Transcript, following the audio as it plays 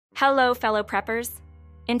Hello, fellow preppers.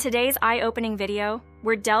 In today's eye-opening video,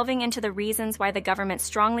 we're delving into the reasons why the government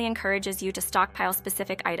strongly encourages you to stockpile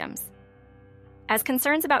specific items. As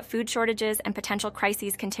concerns about food shortages and potential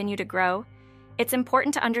crises continue to grow, it's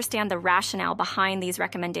important to understand the rationale behind these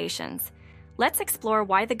recommendations. Let's explore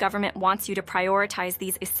why the government wants you to prioritize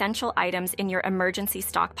these essential items in your emergency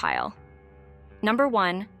stockpile. Number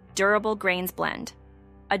 1, durable grains blend.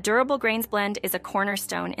 A durable grains blend is a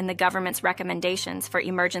cornerstone in the government's recommendations for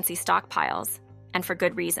emergency stockpiles, and for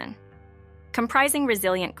good reason. Comprising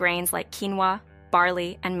resilient grains like quinoa,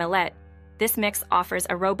 barley, and millet, this mix offers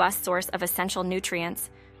a robust source of essential nutrients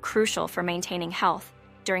crucial for maintaining health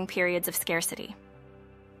during periods of scarcity.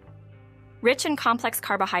 Rich in complex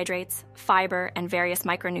carbohydrates, fiber, and various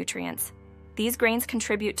micronutrients, these grains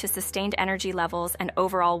contribute to sustained energy levels and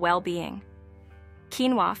overall well-being.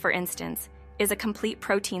 Quinoa, for instance, is a complete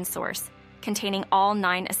protein source containing all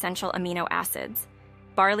 9 essential amino acids.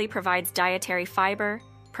 Barley provides dietary fiber,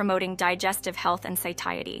 promoting digestive health and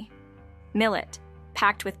satiety. Millet,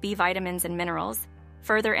 packed with B vitamins and minerals,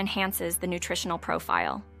 further enhances the nutritional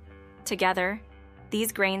profile. Together,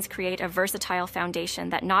 these grains create a versatile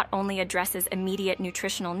foundation that not only addresses immediate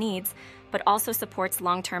nutritional needs, but also supports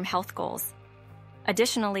long-term health goals.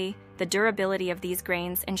 Additionally, the durability of these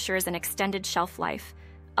grains ensures an extended shelf life,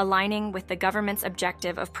 aligning with the government's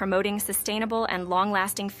objective of promoting sustainable and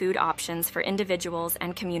long-lasting food options for individuals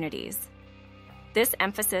and communities. This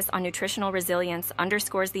emphasis on nutritional resilience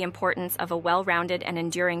underscores the importance of a well-rounded and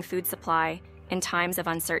enduring food supply in times of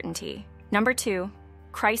uncertainty. Number 2,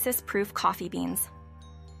 crisis-proof coffee beans.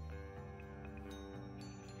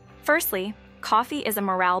 Firstly, coffee is a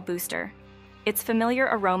morale booster. Its familiar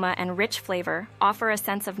aroma and rich flavor offer a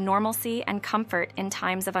sense of normalcy and comfort in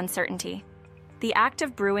times of uncertainty. The act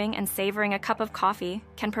of brewing and savoring a cup of coffee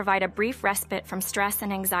can provide a brief respite from stress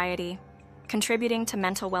and anxiety, contributing to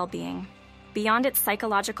mental well-being. Beyond its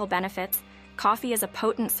psychological benefits, coffee is a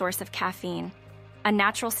potent source of caffeine, a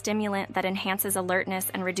natural stimulant that enhances alertness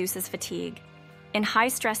and reduces fatigue. In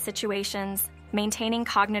high-stress situations, maintaining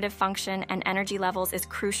cognitive function and energy levels is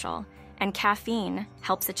crucial, and caffeine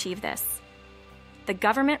helps achieve this. The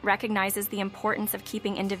government recognizes the importance of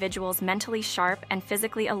keeping individuals mentally sharp and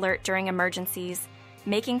physically alert during emergencies,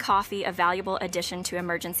 making coffee a valuable addition to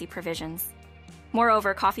emergency provisions.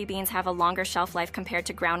 Moreover, coffee beans have a longer shelf life compared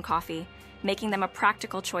to ground coffee, making them a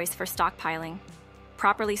practical choice for stockpiling.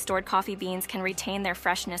 Properly stored coffee beans can retain their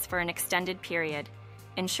freshness for an extended period,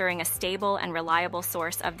 ensuring a stable and reliable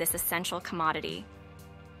source of this essential commodity.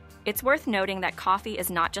 It's worth noting that coffee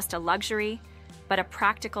is not just a luxury, but a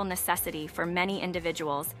practical necessity for many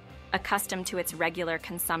individuals accustomed to its regular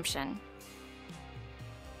consumption.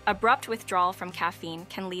 Abrupt withdrawal from caffeine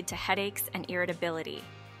can lead to headaches and irritability,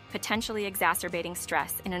 potentially exacerbating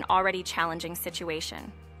stress in an already challenging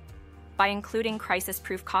situation. By including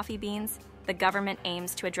crisis-proof coffee beans, the government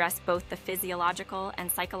aims to address both the physiological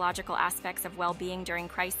and psychological aspects of well-being during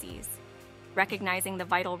crises, recognizing the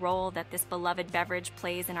vital role that this beloved beverage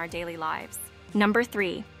plays in our daily lives. Number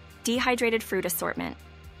 3, dehydrated fruit assortment.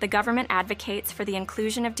 The government advocates for the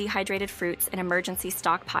inclusion of dehydrated fruits in emergency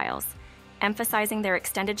stockpiles, emphasizing their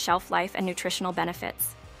extended shelf life and nutritional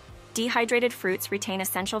benefits. Dehydrated fruits retain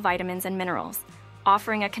essential vitamins and minerals,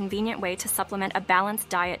 offering a convenient way to supplement a balanced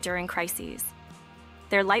diet during crises.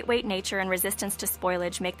 Their lightweight nature and resistance to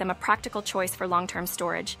spoilage make them a practical choice for long-term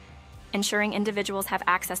storage, ensuring individuals have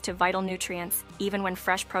access to vital nutrients even when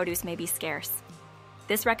fresh produce may be scarce.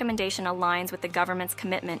 This recommendation aligns with the government's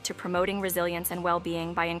commitment to promoting resilience and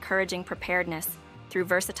well-being by encouraging preparedness through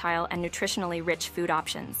versatile and nutritionally rich food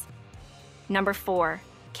options. Number 4,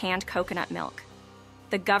 canned coconut milk.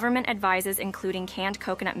 The government advises including canned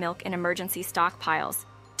coconut milk in emergency stockpiles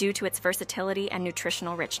due to its versatility and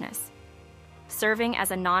nutritional richness. Serving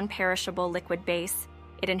as a non-perishable liquid base,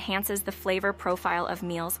 it enhances the flavor profile of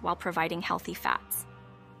meals while providing healthy fats.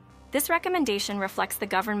 This recommendation reflects the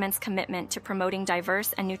government's commitment to promoting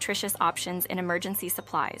diverse and nutritious options in emergency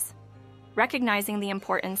supplies. Recognizing the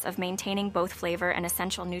importance of maintaining both flavor and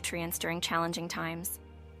essential nutrients during challenging times,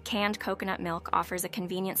 canned coconut milk offers a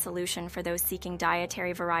convenient solution for those seeking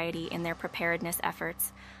dietary variety in their preparedness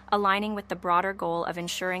efforts, aligning with the broader goal of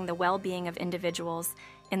ensuring the well-being of individuals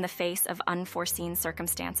in the face of unforeseen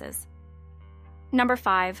circumstances. Number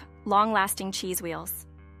 5, long-lasting cheese wheels.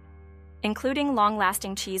 Including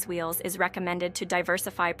long-lasting cheese wheels is recommended to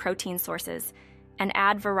diversify protein sources and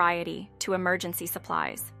add variety to emergency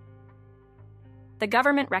supplies. The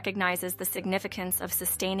government recognizes the significance of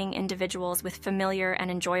sustaining individuals with familiar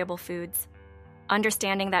and enjoyable foods,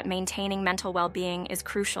 understanding that maintaining mental well-being is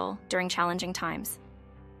crucial during challenging times.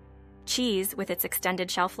 Cheese, with its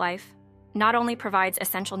extended shelf life, not only provides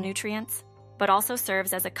essential nutrients, but also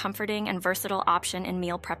serves as a comforting and versatile option in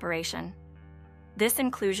meal preparation. This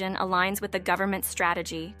inclusion aligns with the government's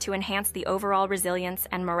strategy to enhance the overall resilience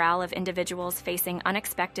and morale of individuals facing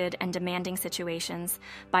unexpected and demanding situations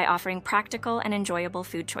by offering practical and enjoyable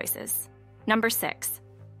food choices. Number 6.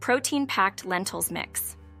 Protein-packed lentils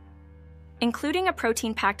mix. Including a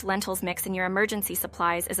protein-packed lentils mix in your emergency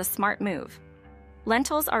supplies is a smart move.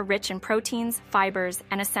 Lentils are rich in proteins, fibers,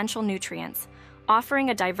 and essential nutrients, offering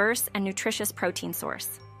a diverse and nutritious protein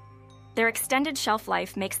source. Their extended shelf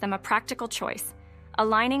life makes them a practical choice,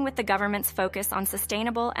 aligning with the government's focus on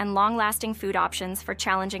sustainable and long-lasting food options for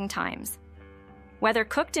challenging times. Whether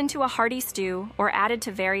cooked into a hearty stew or added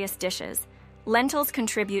to various dishes, lentils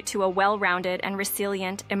contribute to a well-rounded and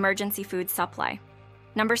resilient emergency food supply.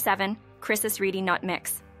 Number 7. Crisis Reedy Nut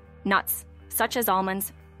Mix. Nuts, such as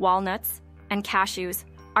almonds, walnuts, and cashews,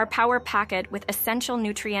 are power-packed with essential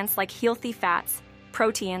nutrients like healthy fats,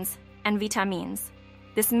 proteins, and vitamins.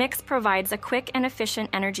 This mix provides a quick and efficient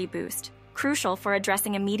energy boost, crucial for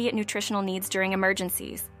addressing immediate nutritional needs during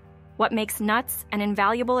emergencies. What makes nuts an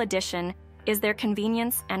invaluable addition is their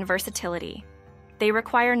convenience and versatility. They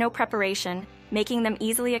require no preparation, making them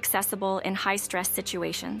easily accessible in high-stress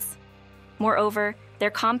situations. Moreover,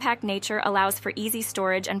 their compact nature allows for easy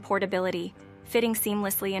storage and portability, fitting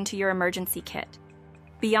seamlessly into your emergency kit.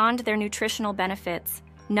 Beyond their nutritional benefits,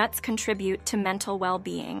 nuts contribute to mental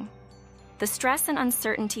well-being. The stress and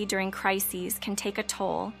uncertainty during crises can take a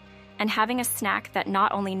toll, and having a snack that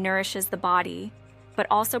not only nourishes the body, but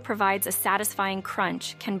also provides a satisfying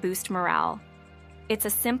crunch can boost morale. It's a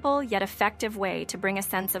simple yet effective way to bring a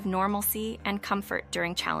sense of normalcy and comfort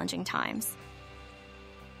during challenging times.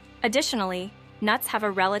 Additionally, nuts have a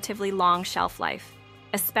relatively long shelf life,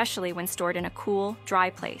 especially when stored in a cool, dry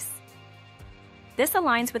place. This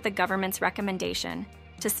aligns with the government's recommendation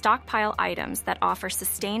to stockpile items that offer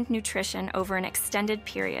sustained nutrition over an extended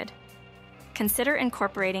period. Consider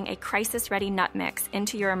incorporating a crisis-ready nut mix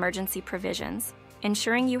into your emergency provisions,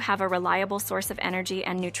 ensuring you have a reliable source of energy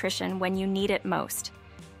and nutrition when you need it most.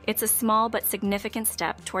 It's a small but significant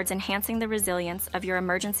step towards enhancing the resilience of your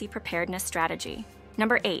emergency preparedness strategy.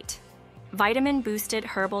 Number 8. Vitamin-boosted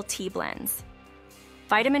herbal tea blends.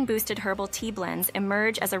 Vitamin-boosted herbal tea blends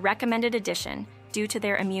emerge as a recommended addition due to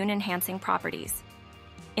their immune-enhancing properties.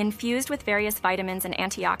 Infused with various vitamins and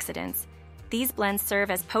antioxidants, these blends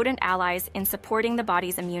serve as potent allies in supporting the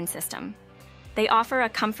body's immune system. They offer a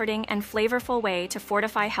comforting and flavorful way to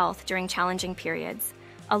fortify health during challenging periods,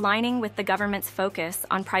 aligning with the government's focus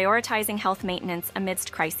on prioritizing health maintenance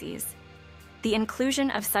amidst crises. The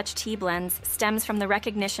inclusion of such tea blends stems from the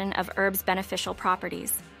recognition of herbs' beneficial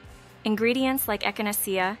properties. Ingredients like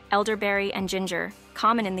echinacea, elderberry, and ginger,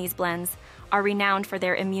 common in these blends, are renowned for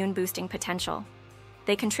their immune-boosting potential.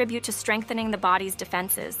 They contribute to strengthening the body's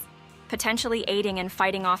defenses, potentially aiding in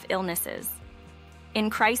fighting off illnesses. In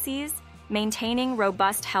crises, maintaining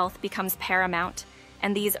robust health becomes paramount,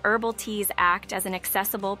 and these herbal teas act as an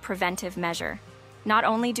accessible preventive measure. Not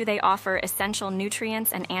only do they offer essential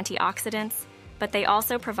nutrients and antioxidants, but they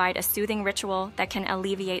also provide a soothing ritual that can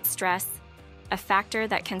alleviate stress, a factor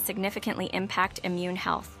that can significantly impact immune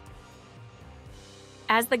health.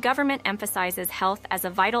 As the government emphasizes health as a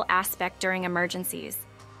vital aspect during emergencies,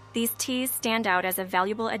 these teas stand out as a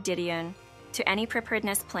valuable addition to any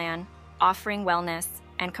preparedness plan, offering wellness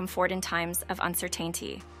and comfort in times of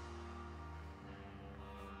uncertainty.